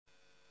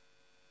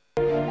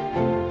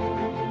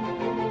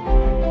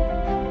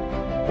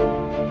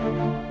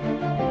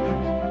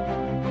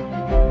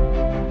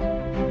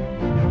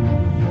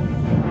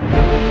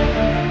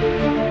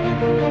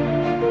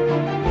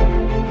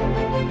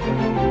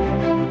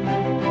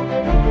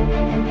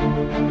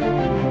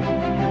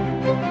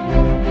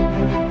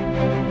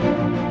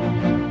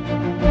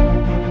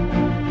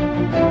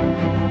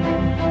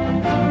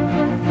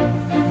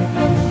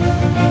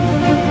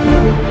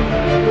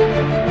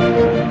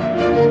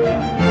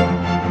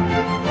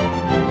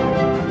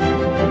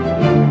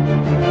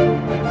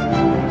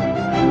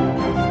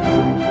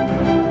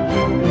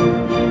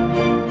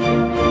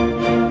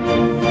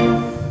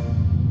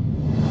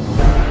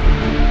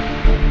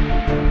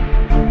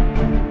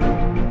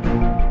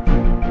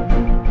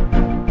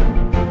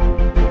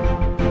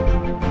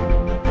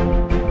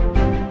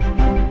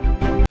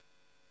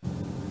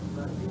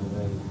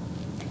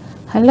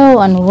Hello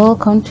and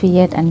welcome to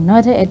yet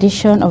another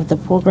edition of the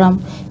program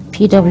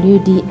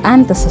PWD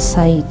and the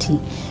Society.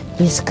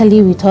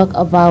 Basically, we talk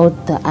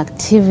about the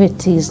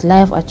activities,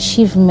 life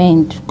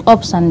achievement,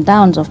 ups and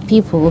downs of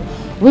people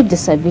with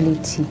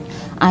disability.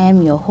 I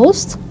am your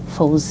host,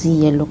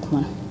 Fauziya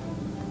Lukman.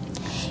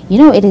 You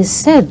know, it is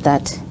said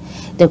that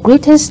the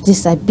greatest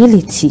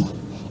disability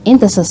in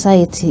the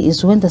society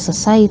is when the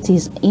society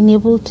is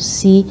unable to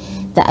see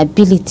the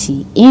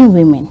ability in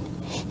women.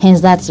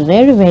 Hence, that's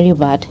very, very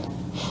bad.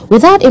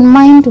 With that in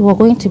mind, we're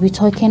going to be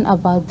talking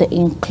about the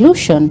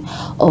inclusion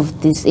of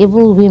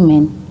disabled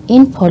women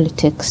in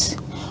politics.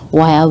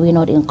 Why are we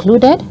not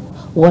included?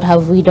 What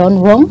have we done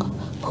wrong?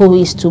 Who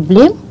is to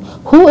blame?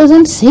 Who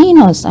isn't seeing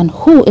us and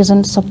who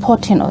isn't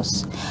supporting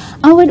us?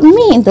 And with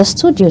me in the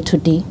studio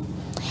today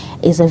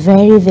is a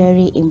very,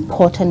 very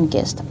important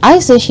guest. I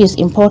say she's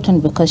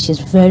important because she's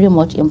very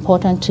much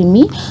important to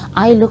me.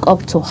 I look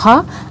up to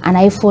her and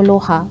I follow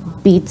her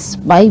bits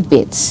by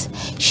bits.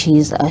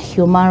 She's a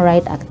human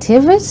rights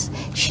activist,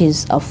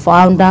 she's a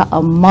founder,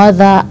 a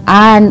mother,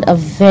 and a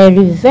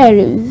very,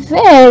 very,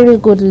 very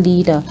good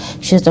leader.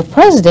 She's the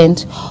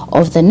president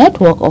of the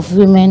Network of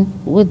Women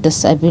with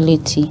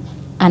Disability.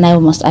 And I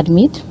must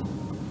admit,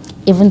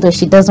 even though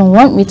she doesn't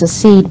want me to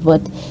say it,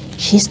 but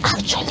she's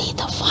actually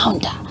the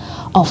founder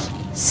of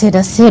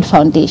Said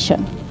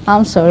Foundation.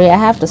 I'm sorry, I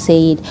have to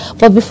say it.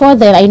 But before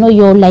that, I know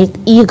you're like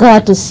eager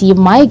to see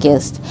my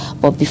guest.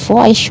 But before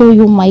I show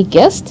you my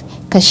guest,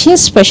 because she's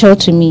special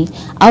to me,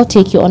 I'll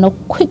take you on a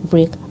quick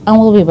break and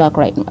we'll be back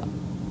right now.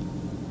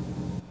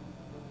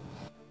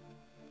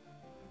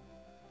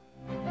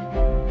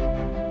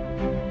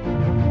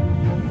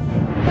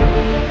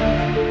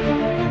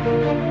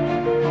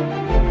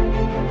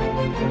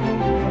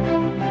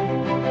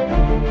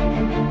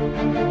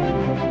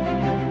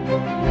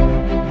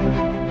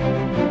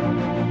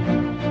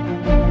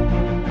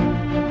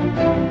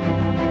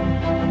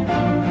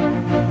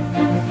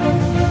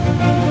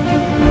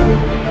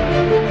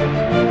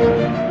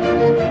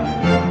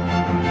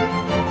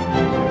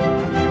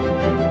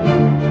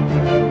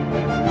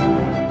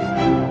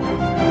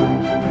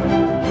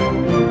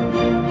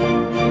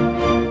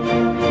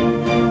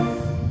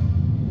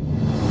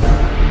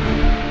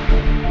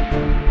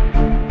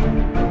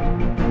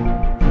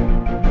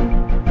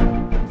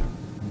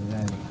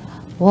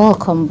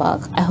 Welcome back.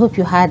 I hope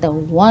you had a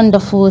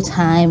wonderful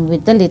time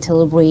with the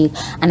little break,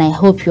 and I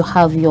hope you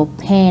have your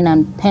pen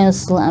and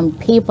pencil and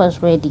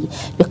papers ready,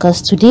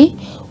 because today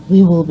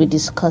we will be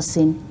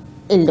discussing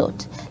a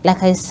lot.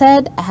 Like I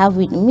said, I have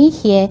with me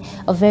here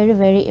a very,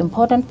 very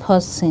important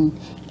person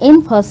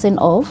in person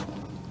of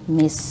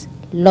Miss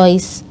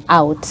Lois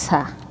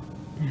Auta.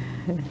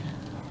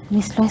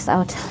 Miss Lois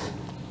Auta.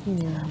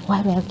 Yeah.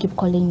 Why do I keep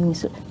calling you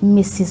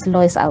Mrs.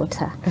 Lois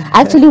Auta?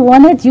 I actually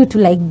wanted you to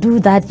like do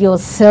that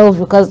yourself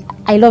because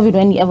I love it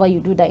whenever you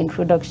do that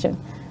introduction.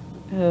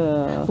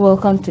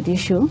 Welcome to the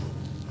show.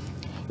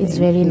 It's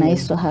very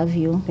nice to have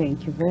you.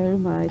 Thank you very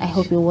much. I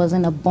hope it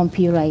wasn't a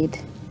bumpy ride.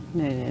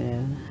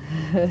 No.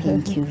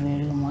 Thank you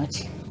very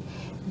much.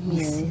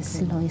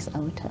 Mrs. Lois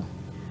Auta.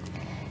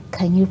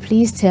 Can you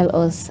please tell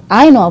us,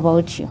 I know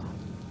about you.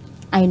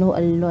 I know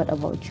a lot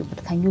about you,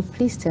 but can you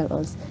please tell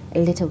us a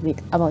little bit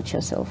about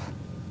yourself?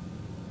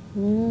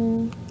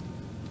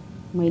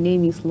 My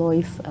name is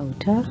Lois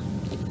Auta.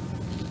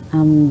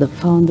 I'm the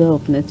founder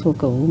of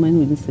Network of Women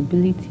with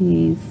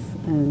Disabilities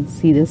and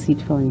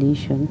Seed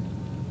Foundation.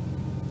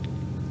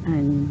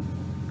 And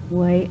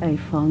why I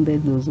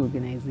founded those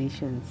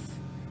organizations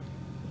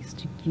is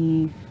to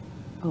give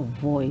a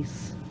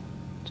voice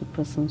to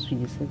persons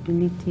with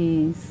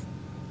disabilities,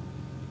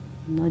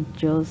 not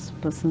just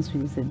persons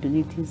with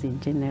disabilities in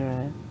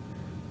general,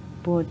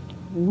 but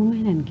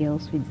women and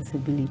girls with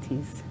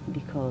disabilities,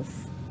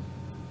 because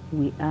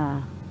we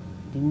are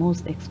the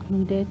most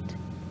excluded,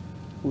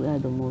 we are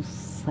the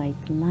most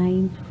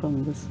sidelined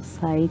from the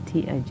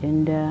society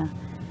agenda,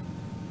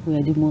 we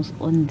are the most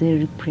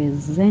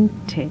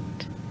underrepresented,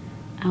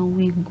 and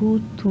we go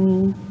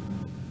through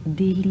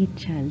daily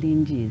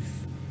challenges.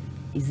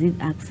 Is it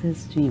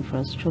access to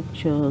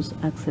infrastructures,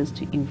 access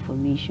to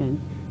information,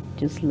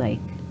 just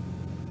like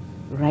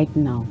right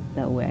now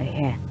that we're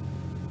here?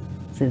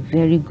 It's a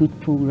very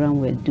good program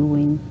we're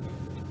doing,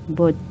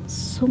 but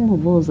some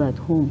of us at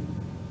home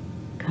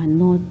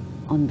cannot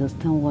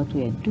understand what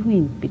we are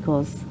doing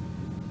because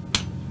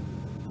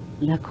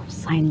lack of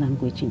sign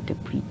language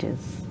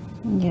interpreters.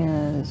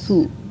 Yes.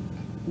 So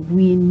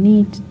we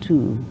need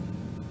to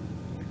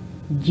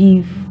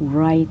give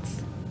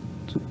rights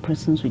to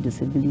persons with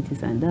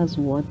disabilities, and that's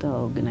what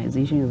our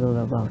organization is all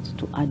about,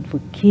 to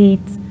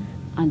advocate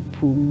and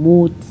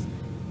promote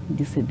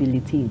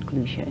disability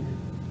inclusion.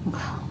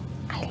 Wow,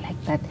 I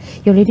like that.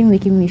 You're already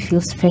making me feel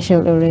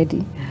special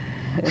already.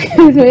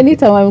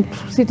 Anytime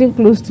I'm sitting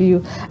close to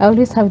you, I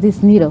always have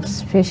this need of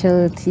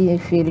specialty,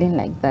 feeling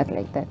like that.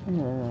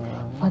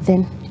 But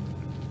then,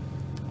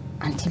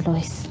 Auntie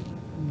Lois,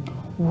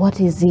 what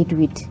is it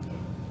with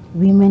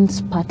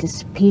women's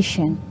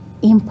participation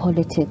in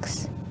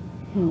politics?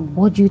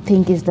 What do you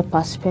think is the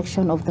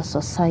perception of the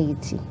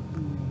society?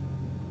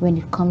 when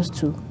it comes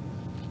to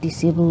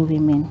disabled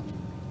women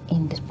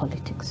in this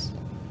politics?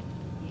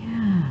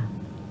 Yeah,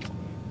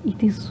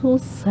 it is so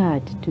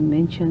sad to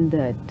mention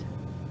that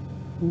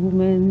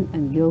women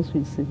and girls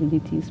with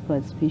disabilities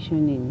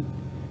participation in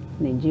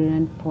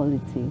Nigerian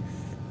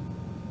politics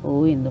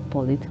or in the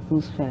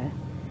political sphere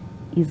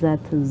is at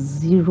a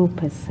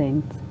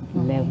 0%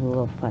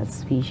 level of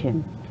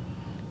participation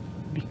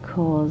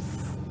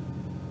because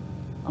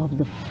of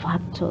the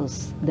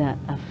factors that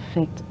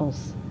affect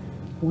us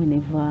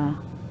whenever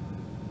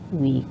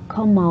we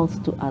come out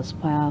to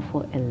aspire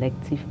for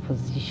elective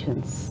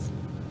positions.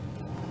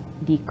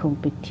 The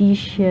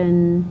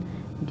competition,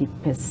 the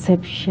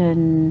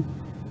perception,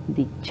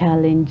 the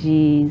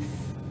challenges,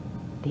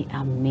 they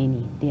are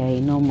many, they are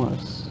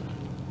enormous.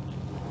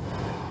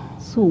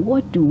 So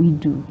what do we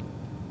do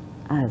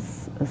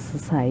as a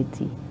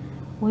society?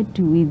 What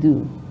do we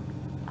do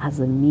as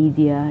a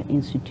media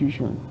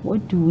institution?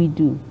 What do we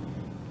do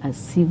as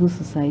civil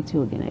society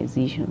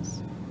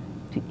organizations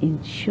to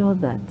ensure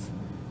that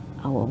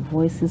our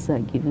voices are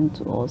given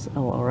to us,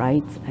 our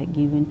rights are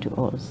given to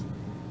us,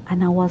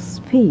 and our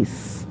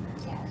space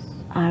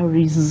are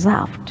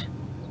reserved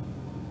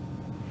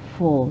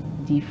for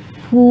the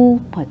full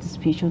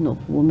participation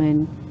of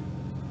women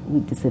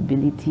with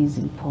disabilities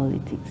in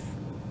politics?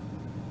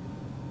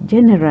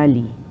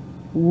 Generally,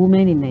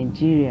 women in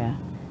Nigeria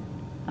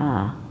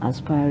are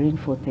aspiring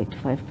for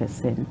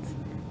 35%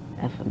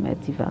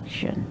 affirmative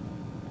action.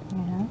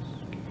 Yes.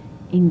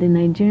 In the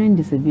Nigerian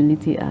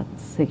Disability Act,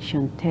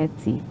 Section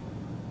 30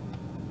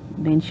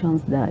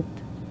 mentions that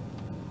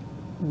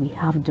we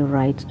have the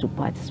right to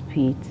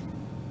participate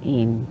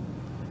in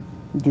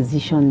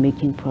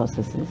decision-making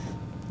processes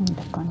In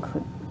the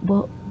country.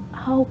 But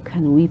how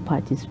can we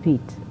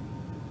participate?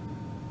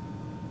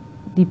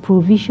 The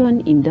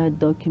provision in that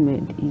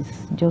document is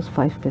just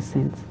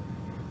 5%.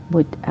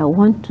 But I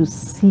want to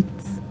sit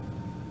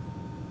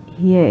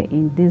here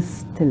in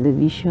this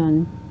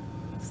television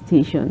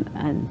station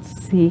and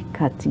say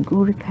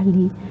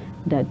categorically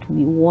that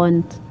we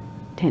want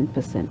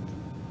 10%.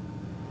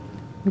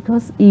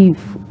 Because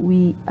if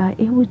we are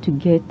able to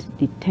get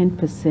the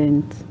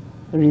 10%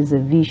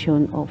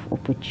 reservation of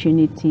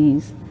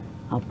opportunities,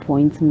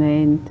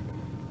 appointment,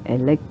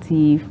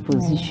 elective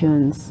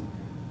positions,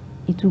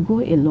 it will go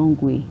a long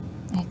way.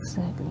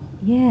 Exactly.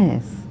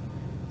 Yes.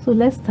 So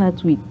let's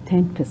start with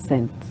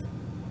 10%.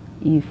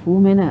 If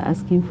women are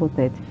asking for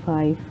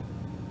 35,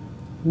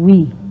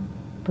 we,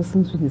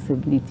 persons with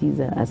disabilities,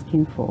 are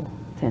asking for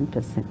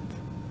 10%.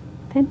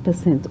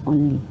 10%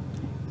 only.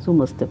 So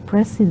must the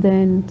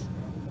president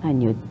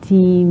and your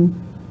team,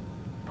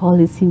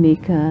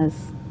 policymakers,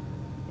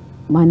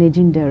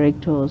 managing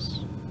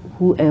directors,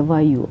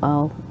 whoever you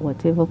are,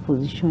 whatever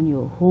position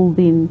you're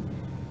holding,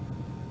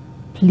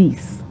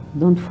 please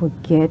don't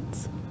forget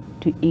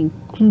to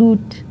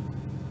include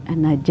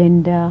an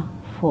agenda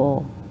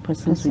for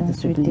persons with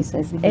disabilities,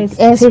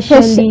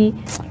 especially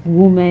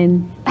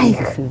women with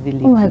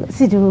disabilities. Oh my God,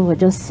 see the way we're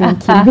just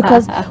thinking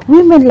because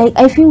women, like,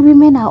 I feel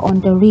women are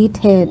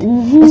underrated,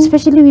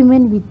 especially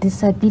women with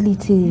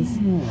disabilities.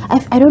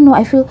 I don't know,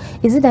 I feel,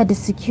 is it that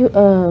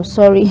the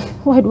sorry,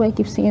 why do I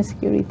keep saying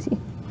security?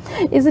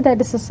 Is it that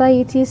the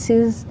society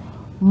sees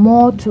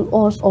more to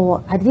us,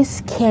 or are they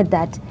scared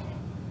that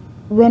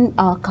when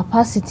our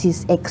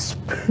capacities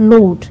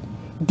explode,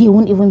 they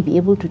won't even be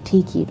able to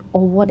take it,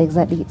 or what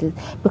exactly it is?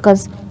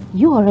 Because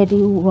you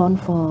already run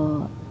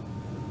for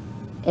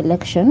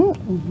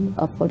election,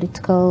 a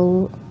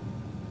political.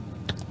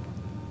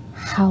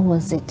 How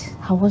was it?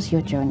 How was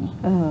your journey?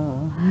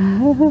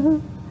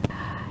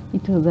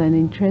 It was an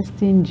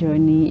interesting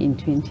journey in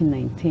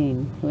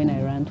 2019 when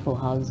I ran for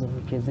House of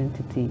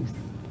Representatives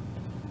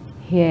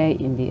here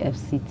in the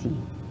FCT,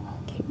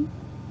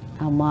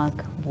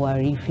 Amak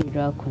Buhari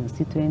Federal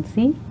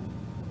Constituency.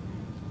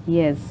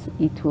 Yes,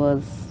 it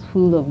was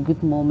full of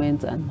good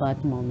moments and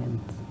bad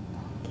moments.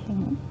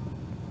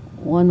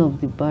 One of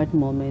the bad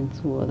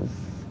moments was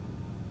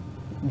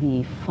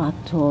the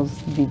factors,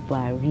 the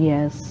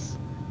barriers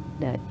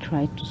that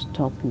tried to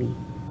stop me.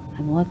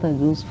 And what are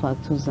those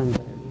factors and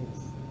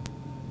barriers?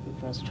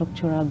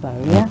 Infrastructural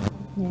barrier,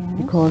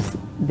 because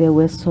there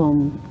were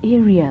some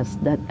areas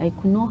that I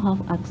could not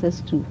have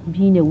access to,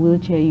 being a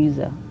wheelchair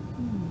user.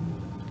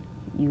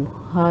 You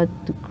had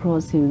to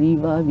cross a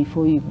river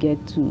before you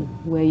get to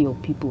where your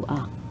people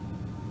are.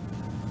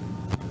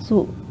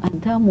 So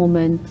at that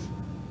moment,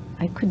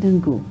 I couldn't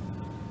go.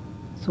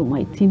 So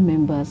my team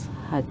members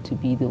had to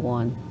be the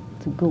one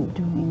to go.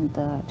 Doing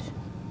that.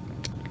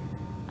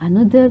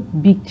 Another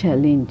big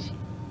challenge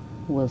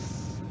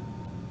was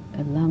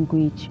a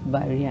language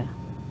barrier.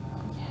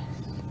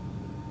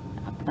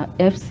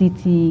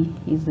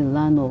 FCT is the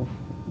land of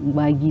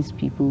Bagis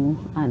people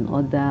and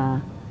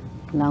other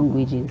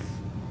languages.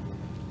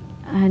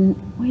 And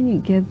when you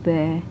get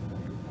there,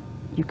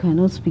 you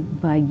cannot speak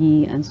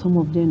Bagi, and some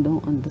of them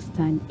don't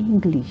understand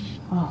English.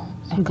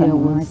 So there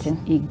was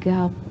a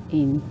gap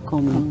in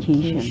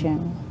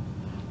communication.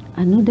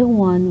 Another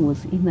one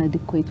was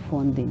inadequate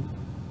funding.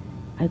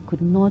 I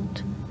could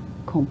not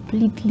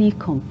completely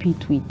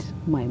compete with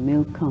my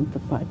male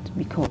counterpart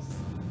because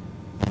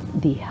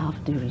they have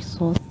the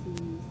resources,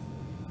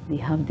 they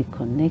have the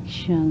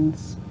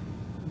connections,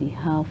 they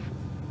have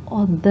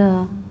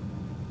other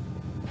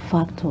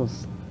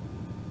factors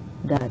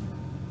that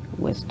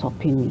were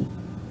stopping me.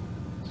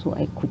 So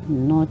I could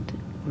not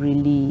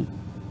really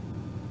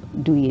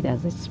do it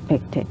as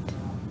expected.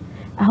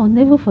 I'll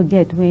never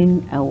forget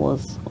when I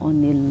was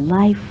on a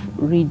live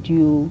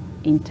radio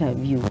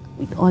interview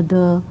with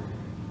other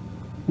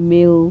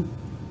male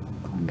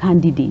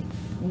candidates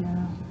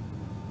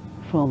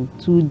from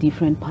 2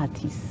 different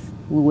parties.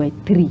 We were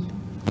 3,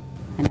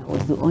 and I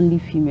was the only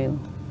female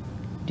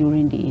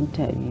during the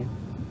interview.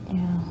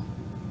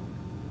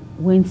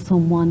 When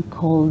someone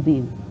called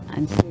in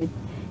and said,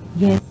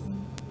 yes,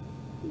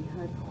 he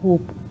had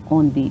hope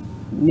on the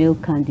male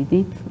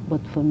candidate,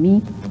 but for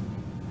me,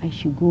 I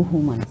should go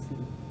home and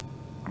sing.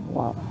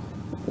 Wow.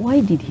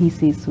 Why did he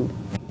say so?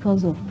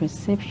 Because of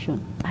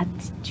perception,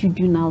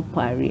 attitudinal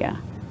barrier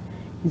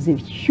is a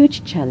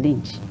huge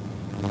challenge,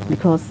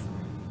 because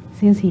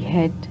since he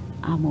heard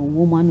I'm a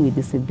woman with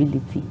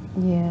disability.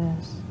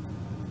 Yes.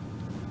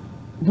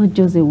 Not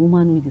just a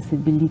woman with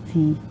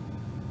disability,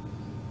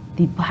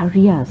 the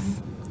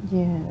barriers.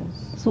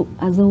 Yes. So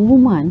as a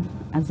woman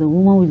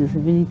with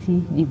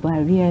disability, the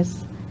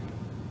barriers,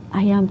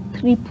 I am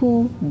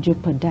triple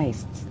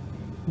jeopardized.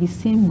 The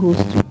same goes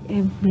to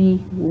every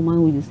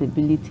woman with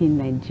disability in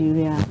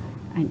Nigeria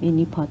and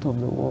any part of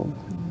the world.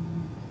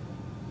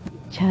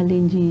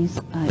 Challenges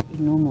are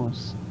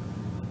enormous.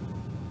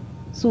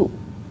 So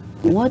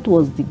what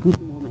was the good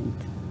moment?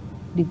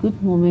 The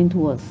good moment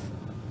was,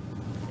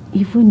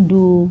 even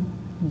though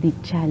the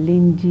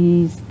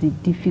challenges, the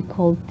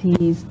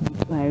difficulties,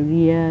 the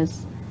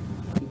barriers,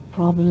 the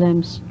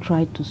problems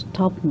tried to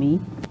stop me,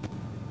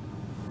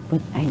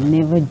 but I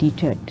never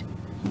deterred.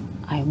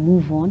 I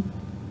moved on,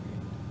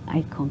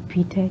 I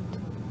competed,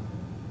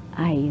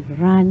 I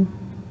ran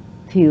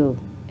till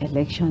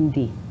election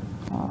day.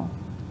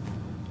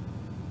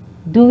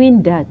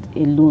 Doing that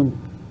alone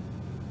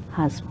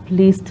has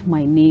placed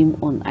my name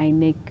on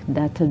INEC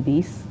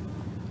database.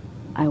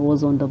 I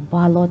was on the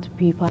ballot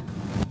paper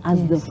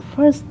as the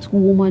first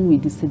woman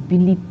with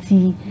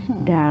disability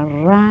that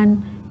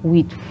ran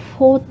with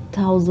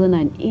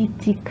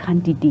 4,080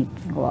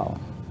 candidates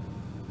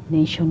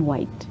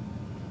nationwide.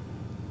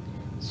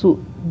 So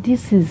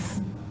this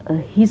is a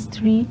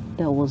history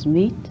that was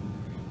made,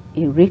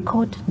 a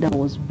record that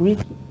was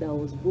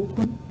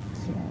broken,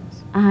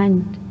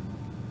 and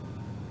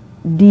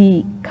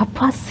the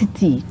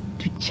capacity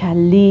to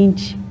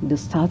challenge the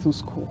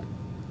status quo.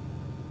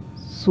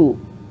 So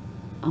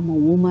I'm a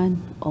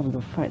woman of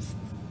the first.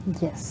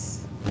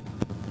 Yes.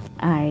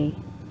 I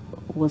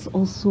was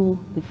also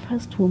the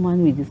first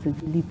woman with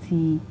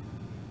disability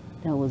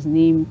that was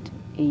named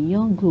a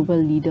young global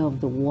leader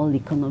of the World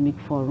Economic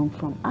Forum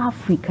from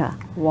Africa.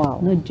 Wow.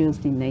 Not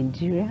just in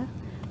Nigeria,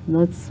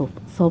 not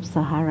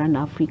sub-Saharan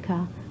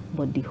Africa,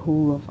 but the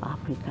whole of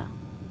Africa.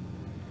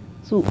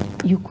 So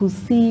you could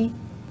see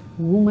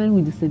women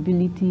with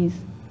disabilities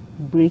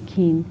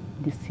breaking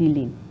the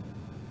ceiling.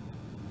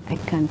 I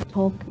can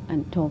talk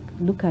and talk.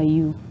 Look at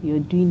you. You're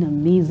doing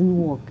amazing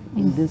work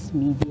in this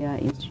media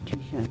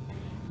institution.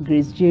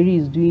 Grace Jerry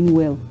is doing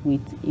well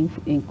with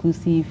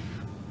Inclusive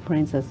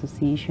Friends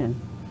Association.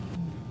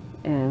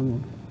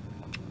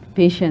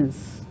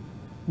 Patience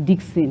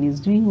Dixon is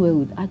doing well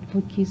with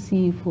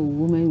Advocacy for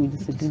Women with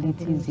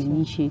Disabilities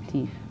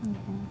Initiative.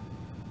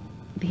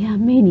 There are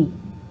many.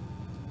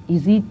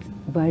 Is it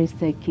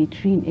Barrister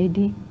Catherine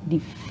Eddy, the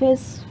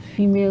first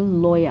female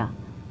lawyer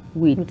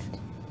with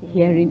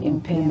hearing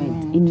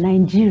impairment in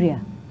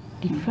Nigeria,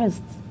 the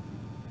first?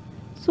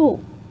 So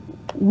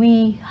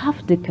we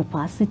have the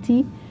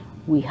capacity,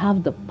 we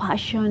have the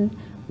passion,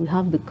 we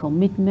have the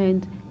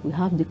commitment, we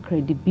have the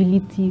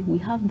credibility, we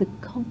have the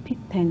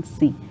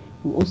competency,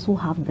 we also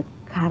have the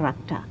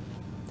character.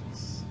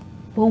 Yes.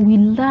 But we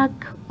lack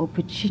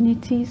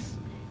opportunities,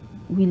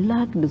 we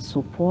lack the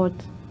support,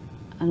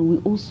 and we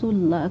also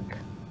lack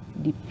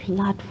the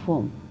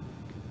platform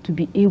to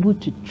be able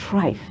to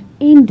thrive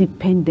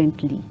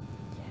independently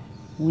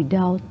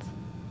without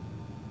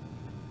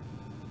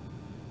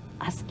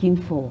asking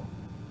for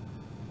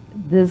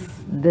this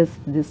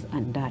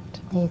and that.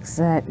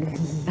 Exactly.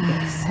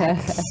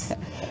 Exactly.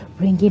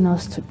 Bringing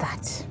us to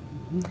that.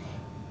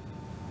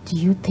 Do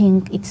you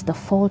think it's the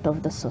fault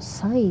of the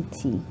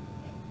society,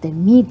 the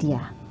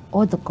media,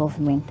 or the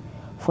government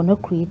for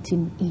not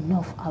creating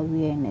enough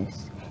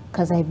awareness?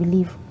 Because I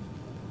believe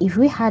if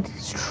we had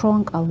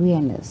strong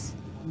awareness,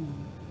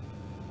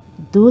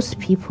 those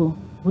people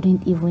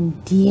wouldn't even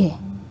dare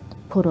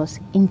put us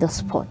in the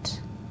spot.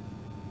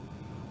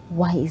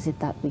 Why is it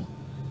that way?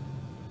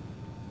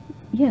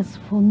 Yes,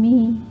 for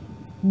me,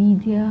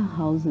 media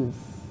houses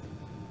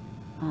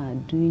are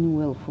doing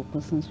well for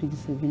persons with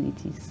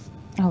disabilities.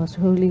 I was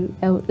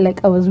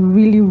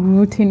really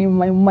rooting in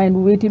my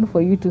mind, waiting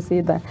for you to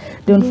say that.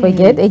 Don't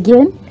forget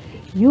again.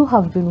 You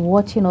have been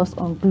watching us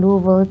on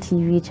Global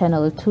TV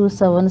channel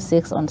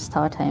 276 on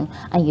Star Time,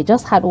 and you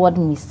just heard what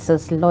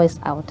Mrs. Lois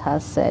Auta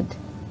said.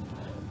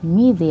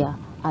 Media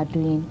are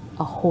doing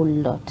a whole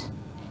lot.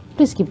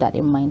 Please keep that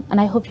in mind, and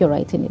I hope you're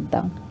writing it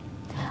down.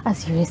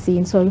 As you were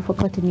saying, sorry for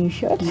cutting you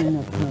short.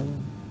 No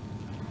problem.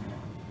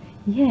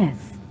 Yes.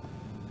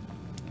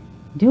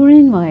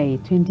 During my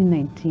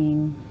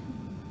 2019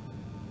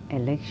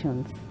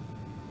 elections,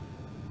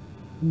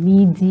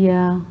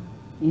 media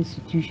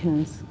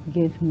institutions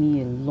gave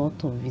me a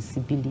lot of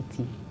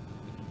visibility.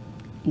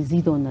 Is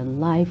it on a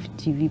live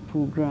TV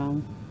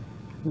program,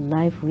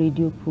 live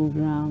radio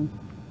program?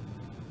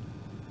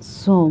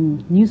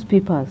 Some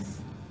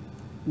newspapers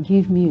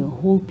gave me a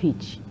whole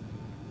page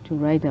to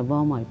write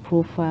about my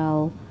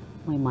profile,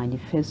 my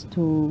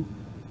manifesto,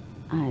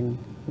 and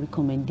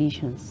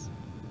recommendations.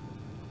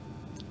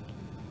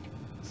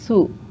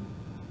 So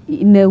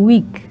in a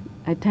week,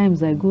 at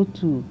times I go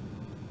to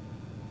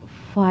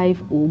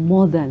 5 or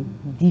more than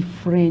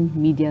different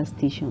media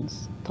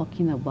stations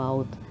talking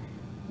about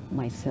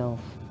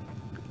myself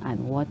and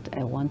what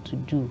I want to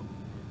do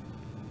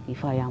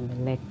if I am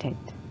elected.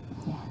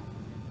 Yeah.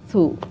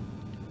 So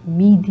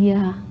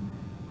media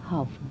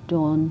have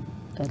done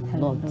a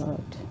lot.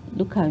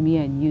 Look at me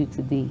and you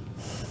today.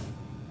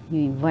 You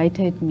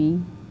invited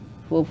me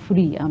for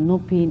free. I'm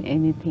not paying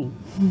anything.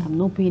 I'm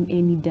not paying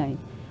any dime.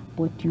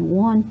 But you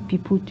want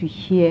people to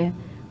hear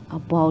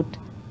about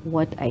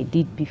what I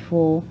did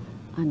before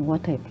and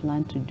what I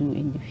plan to do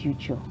in the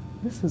future.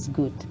 This is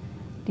good.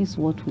 This is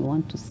what we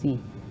want to see.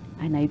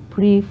 And I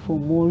pray for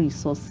more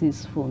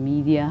resources for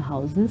media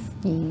houses.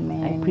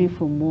 Amen. I pray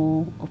for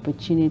more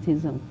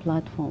opportunities and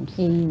platforms.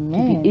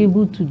 Amen. To be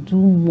able to do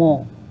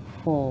more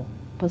for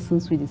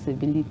persons with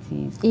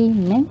disabilities.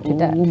 Amen to or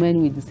that.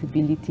 Women with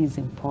disabilities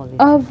in politics.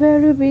 A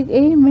very big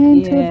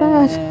amen to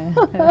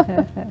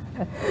that.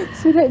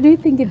 So do you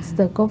think it's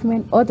the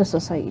government or the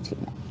society?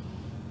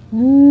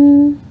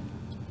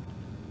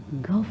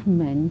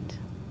 Government,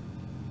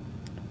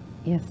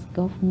 yes,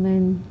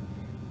 government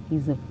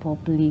is a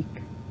public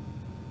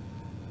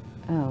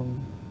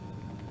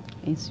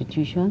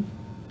institution.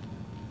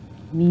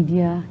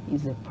 Media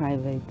is a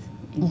private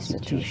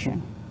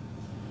institution.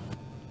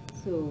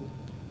 So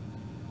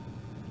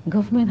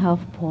government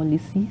have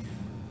policies,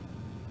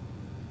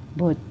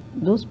 but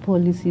those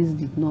policies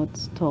did not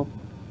stop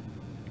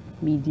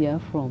media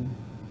from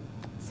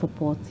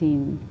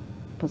supporting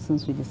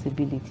persons with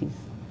disabilities.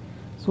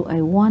 So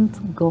I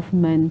want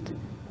government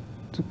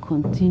to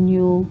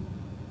continue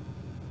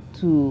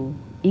to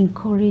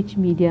encourage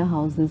media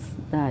houses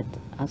that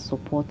are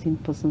supporting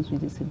persons with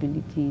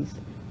disabilities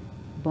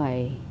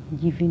by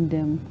giving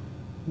them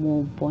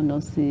more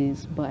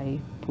bonuses, by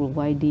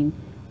providing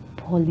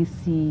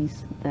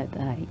policies that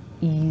are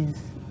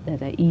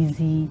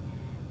easy,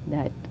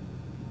 that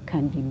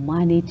can be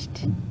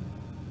managed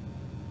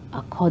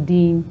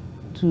according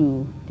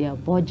to their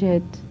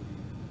budget,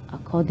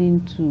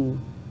 according to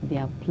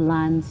their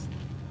plans,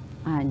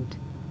 and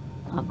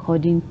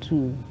according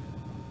to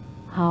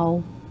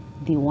how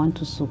they want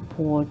to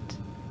support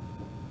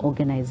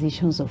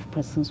organizations of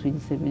persons with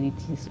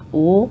disabilities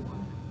or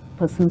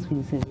persons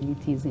with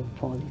disabilities in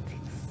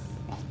politics.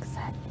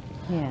 Exactly.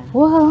 Yeah.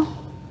 Well,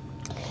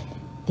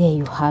 there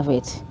you have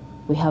it.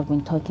 We have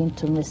been talking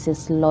to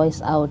Mrs.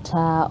 Lois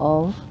Auta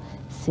of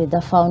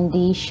SIDA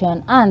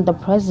Foundation and the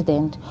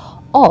president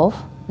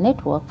of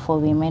Network for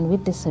Women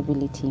with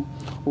Disability.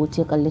 We'll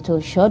take a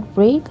little short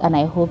break, and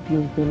I hope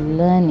you've been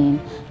learning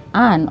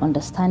and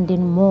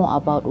understanding more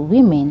about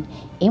women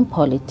in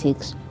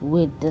politics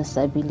with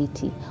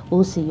disability.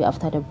 We'll see you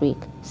after the break.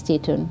 Stay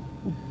tuned.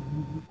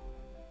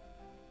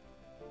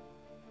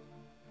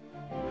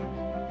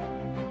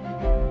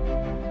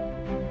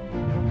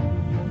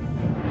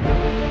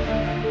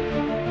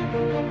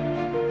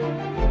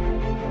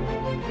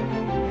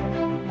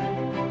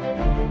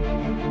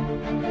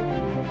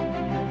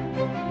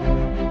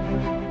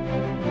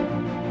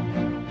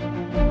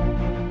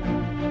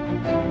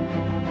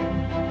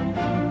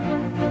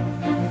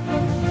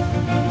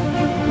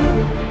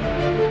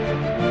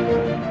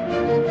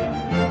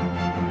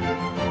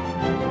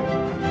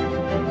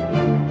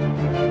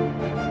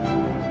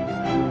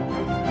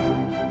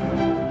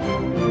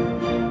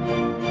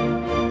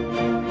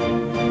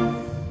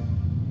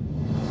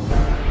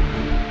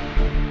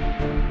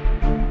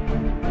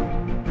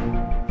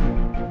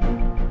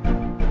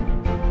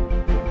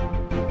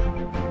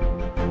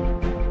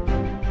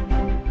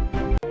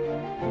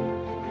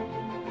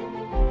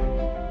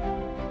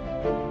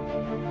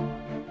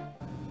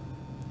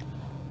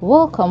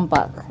 Welcome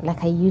back.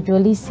 Like I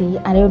usually say,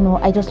 I don't know,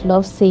 I just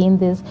love saying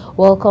this.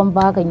 Welcome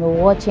back, and you're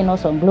watching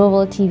us on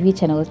Global TV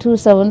channel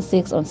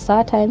 276 on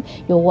Star Time.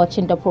 You're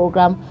watching the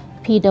program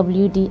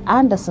PWD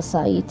and the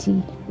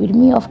Society with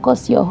me, of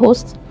course, your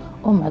host.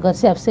 Oh my God,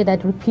 see, I've said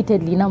that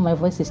repeatedly. Now my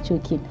voice is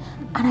choking,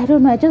 and I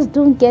don't know, I just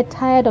don't get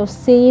tired of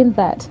saying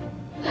that.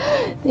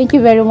 Thank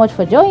you very much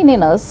for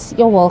joining us.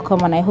 You're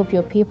welcome, and I hope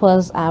your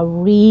papers are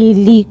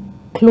really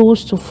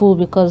close to full,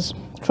 because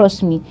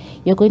trust me,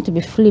 you're going to be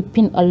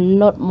flipping a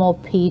lot more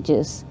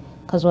pages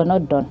because we're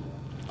not done.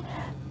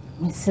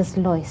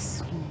 Mrs.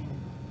 Lois,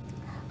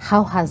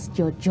 how has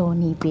your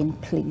journey been,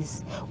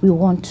 please? We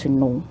want to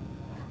know.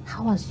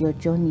 How has your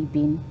journey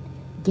been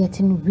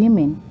getting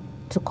women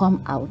to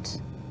come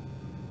out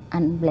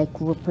and like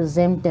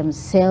represent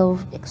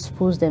themselves,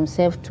 expose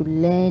themselves to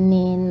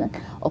learning,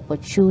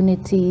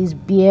 opportunities,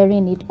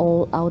 bearing it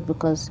all out?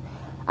 Because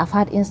I've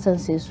had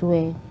instances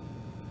where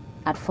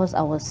at first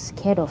I was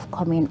scared of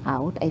coming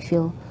out. I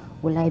feel,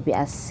 will I be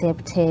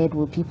accepted?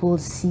 Will people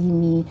see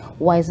me?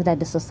 Why is it that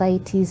the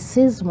society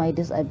sees my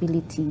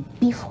disability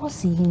before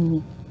seeing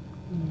me?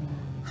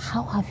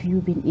 How have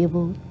you been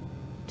able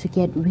to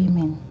get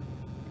women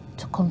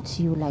to come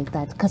to you like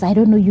that? Because I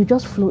don't know, you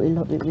just flow a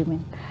lot with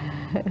women.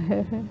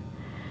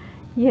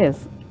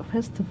 Yes,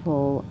 first of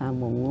all,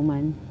 I'm a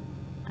woman,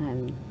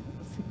 and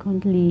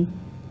secondly,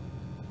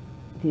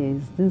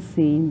 there's this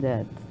saying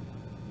that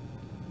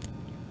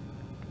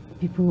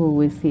people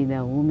always say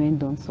that women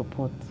don't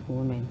support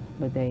women,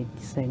 but I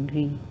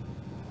disagree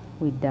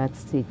with that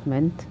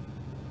statement,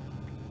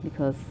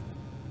 because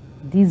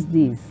these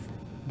days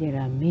there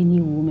are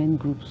many women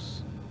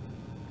groups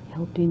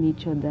helping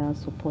each other,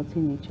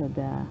 supporting each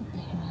other,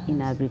 yes,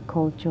 in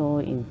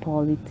agriculture, in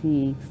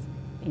politics,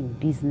 in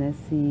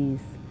businesses,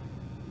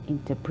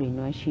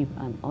 entrepreneurship,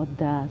 and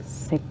other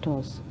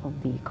sectors of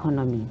the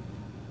economy.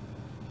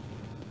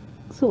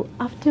 So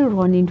after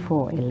running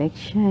for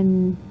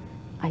election,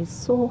 I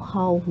saw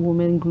how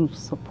women groups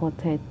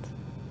supported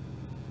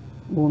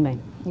women.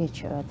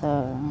 Each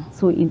other.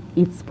 So it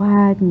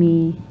inspired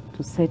me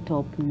to set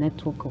up a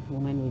network of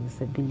women with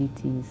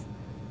disabilities,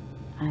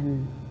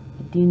 and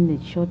within a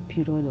short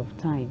period of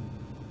time,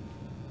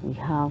 we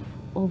have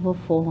over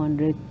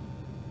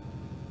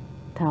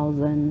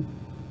 400,000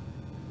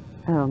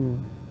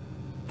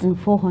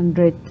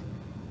 400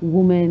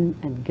 women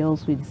and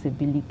girls with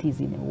disabilities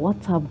in a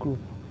WhatsApp group.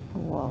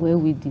 Wow. Where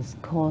we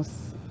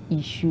discuss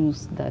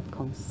issues that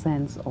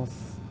concerns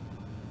us.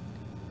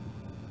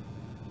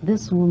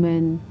 These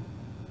women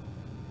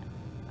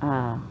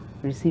are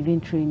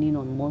receiving training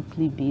on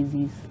monthly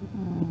basis,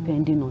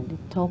 depending on the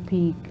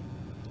topic.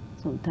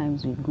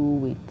 Sometimes we go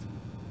with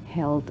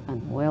health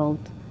and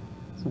wealth.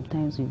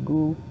 Sometimes we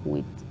go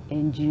with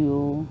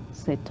NGO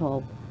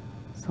setup.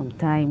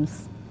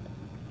 Sometimes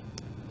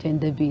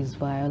gender-based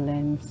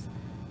violence.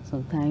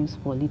 Sometimes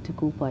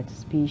political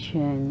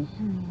participation,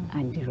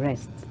 and the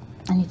rest.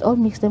 And it all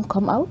makes them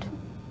come out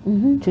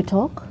to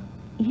talk?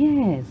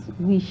 Yes,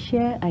 we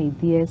share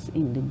ideas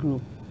in the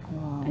group.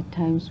 Wow. At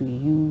times we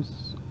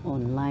use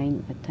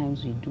online, at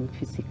times we do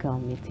physical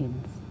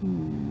meetings.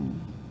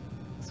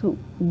 So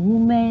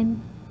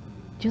women,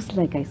 just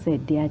like I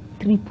said, they are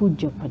triple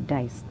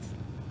jeopardized.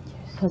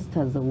 Yes. First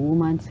as a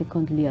woman,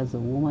 secondly as a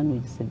woman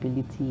with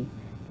disability,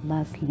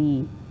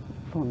 lastly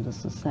from the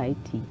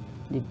society,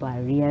 the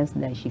barriers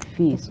that she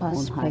faces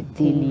on her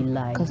daily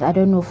life. Because I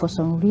don't know, for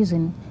some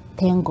reason,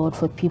 thank God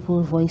for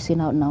people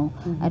voicing out now.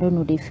 I don't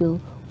know, they feel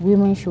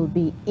women should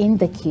be in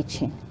the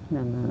kitchen.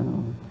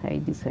 No, I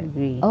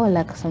disagree. Oh,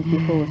 like some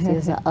people would say,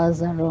 the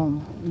other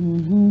wrong.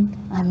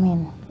 I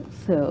mean,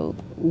 so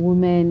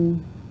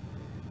women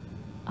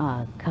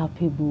are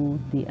capable,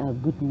 they are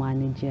good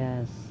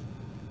managers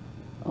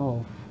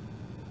of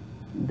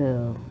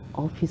the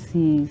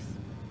offices.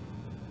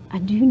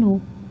 And do you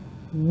know,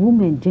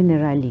 women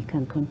generally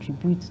can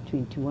contribute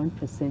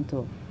 21%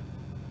 of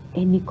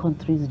any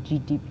country's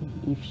GDP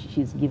if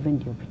she's given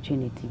the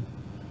opportunity.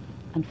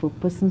 And for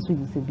persons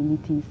with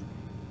disabilities,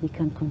 they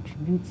can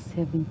contribute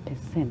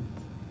 7%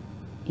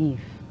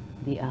 if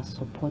they are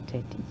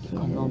supported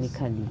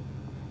economically.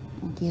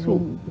 Yes. So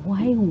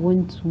why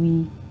won't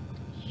we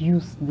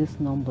use these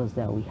numbers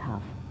that we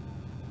have?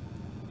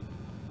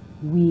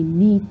 We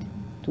need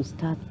to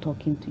start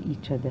talking to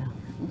each other.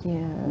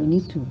 Yes. We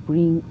need to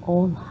bring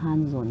all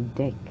hands on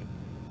deck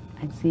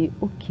and say,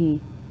 okay,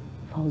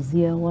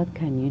 Fauzia, what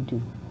can you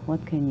do?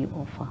 What can you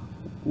offer?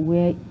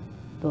 Where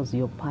does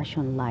your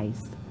passion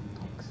lies?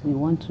 We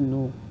want to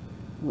know,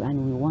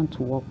 and we want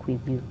to work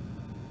with you.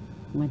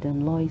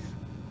 Madam Lois,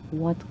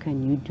 what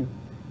can you do?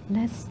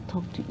 Let's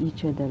talk to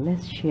each other,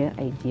 let's share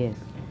ideas,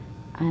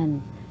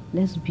 and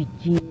let's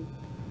begin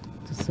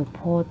to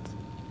support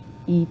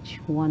each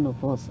one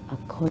of us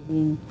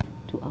according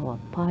to our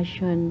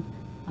passion,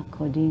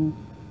 according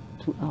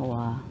to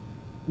our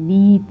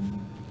needs,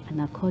 and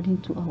according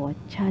to our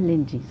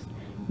challenges.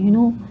 You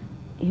know,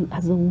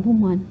 as a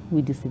woman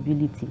with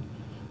disability,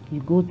 you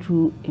go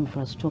through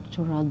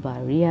infrastructural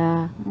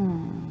barrier,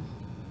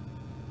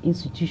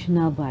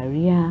 institutional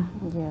barrier,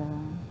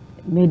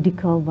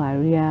 medical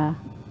barrier,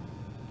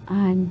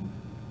 and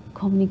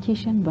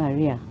communication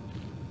barrier.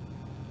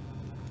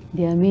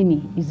 There are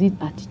many. Is it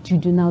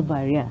attitudinal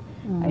barrier?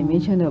 I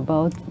mentioned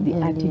about the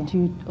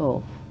attitude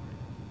of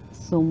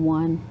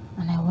someone.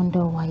 And I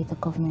wonder why the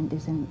government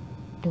isn't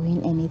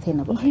doing anything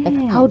about it.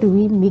 Like, how do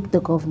we make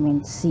the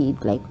government see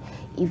it? Like,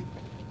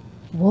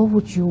 what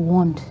would you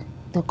want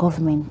the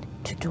government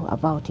to do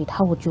about it?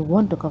 How would you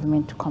want the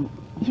government to come?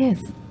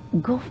 Yes,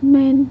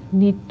 government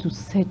need to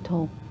set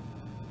up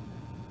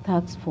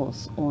task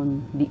force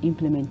on the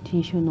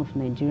implementation of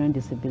Nigerian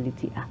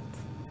Disability Act.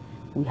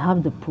 We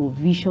have the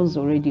provisions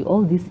already.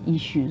 All these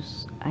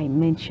issues I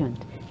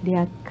mentioned, they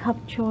are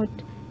captured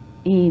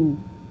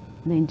in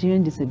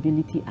Nigerian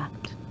Disability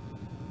Act.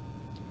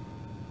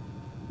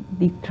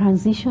 The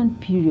transition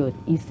period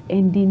is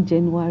ending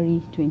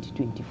January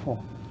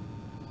 2024.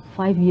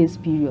 5 years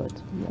period,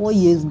 yes. 4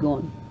 years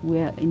gone.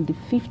 We're in the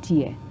 5th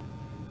year.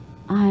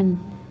 And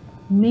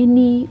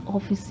many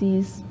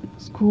offices,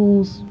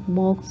 schools,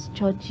 mosques,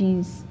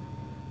 churches,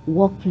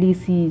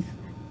 workplaces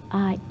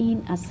are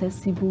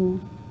inaccessible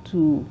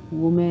to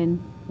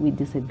women with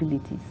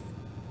disabilities.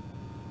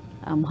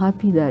 I'm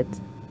happy that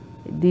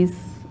this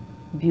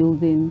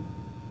building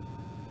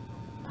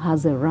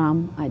has a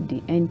ramp at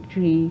the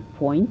entry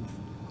point.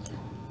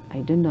 I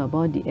don't know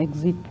about the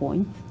exit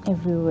point.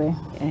 Everywhere.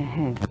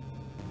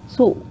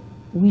 So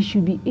we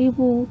should be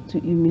able to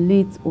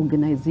emulate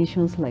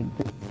organizations like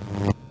this.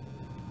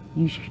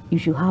 You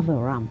should have a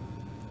ramp.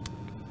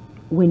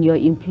 When you're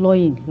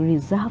employing,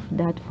 reserve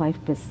that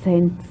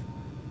 5%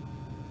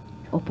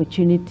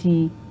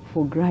 opportunity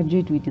for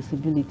graduates with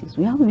disabilities.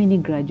 We have many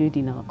graduates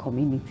in our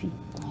community.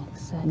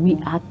 Exactly.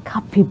 We are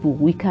capable.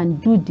 We can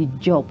do the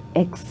job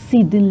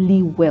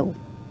exceedingly well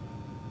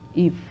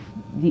if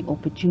the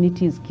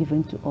opportunity is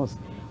given to us.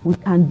 We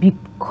can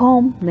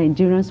become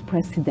Nigeria's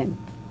president.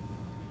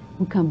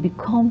 We can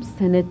become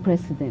Senate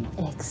president.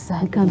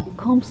 Exactly. We can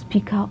become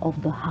Speaker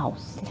of the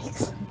House.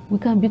 Exactly. We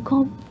can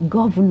become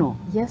governor.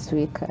 Yes,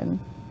 we can.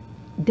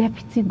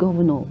 Deputy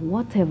governor,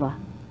 whatever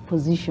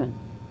position,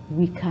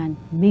 we can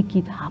make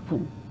it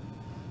happen.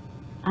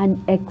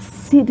 And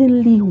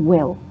exceedingly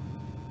well.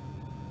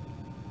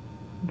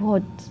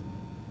 But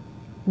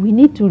we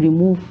need to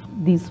remove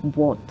this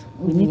board.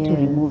 We need to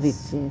remove it.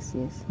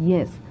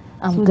 Yes.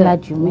 I'm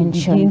glad you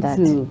mentioned that.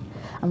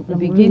 I'm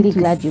really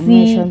glad you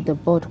mentioned the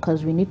board,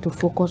 because we need to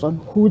focus on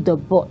who the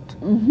board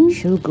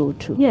should go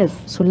to. Yes.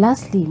 So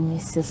lastly,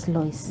 Mrs.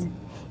 Lois,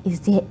 is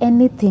there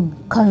anything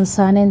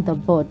concerning the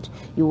board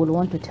you would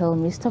want to tell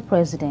Mr.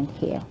 President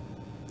here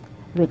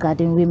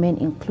regarding women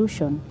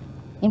inclusion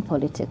in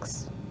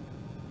politics?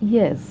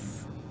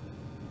 Yes.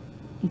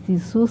 It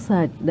is so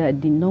sad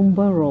that the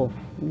number of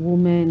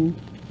women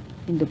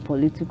in the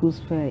political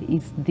sphere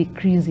is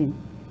decreasing.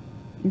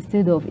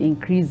 Instead of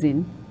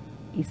increasing,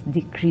 it's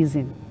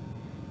decreasing.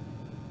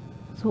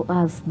 So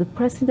as the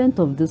president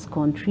of this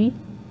country,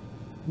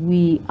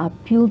 we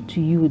appeal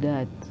to you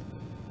that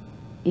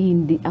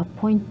in the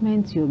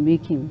appointments you're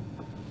making,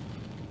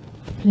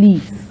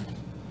 please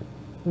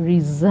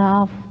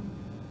reserve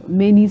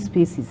many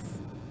spaces,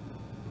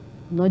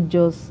 not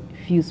just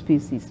few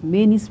spaces,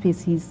 many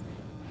spaces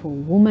for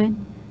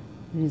women,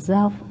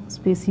 reserve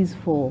spaces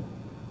for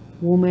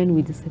women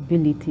with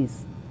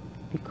disabilities,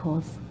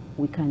 because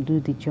we can do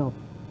the job.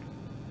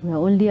 We are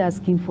only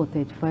asking for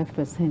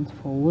 35%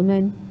 for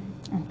women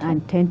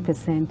and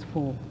 10%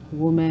 for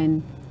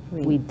women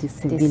with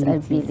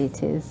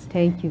disabilities.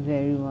 Thank you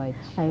very much.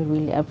 I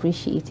really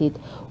appreciate it.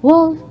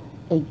 Well,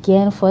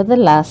 again, for the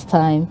last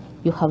time,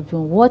 you have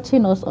been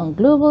watching us on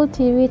Global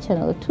TV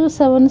channel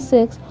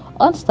 276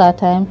 on Star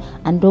Time,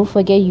 and don't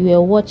forget you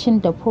are watching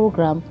the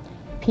program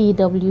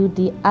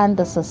PWD and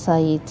the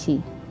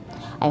Society.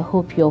 I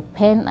hope your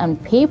pen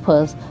and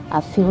papers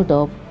are filled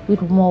up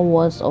with more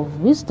words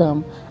of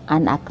wisdom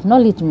and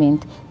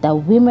acknowledgement that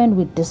women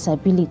with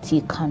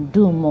disability can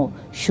do more,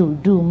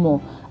 should do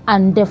more,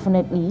 and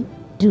definitely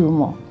do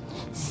more.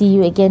 See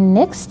you again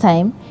next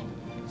time,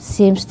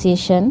 same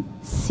station,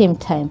 same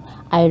time.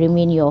 I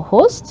remain your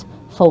host,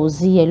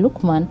 Fauziya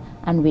Lukman,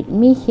 and with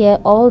me here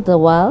all the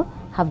while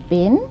have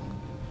been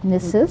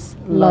Mrs.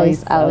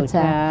 Lois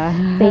Auta.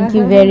 Thank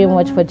you very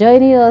much for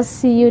joining us.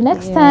 See you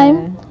next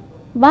time.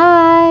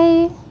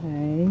 Bye.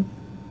 Bye.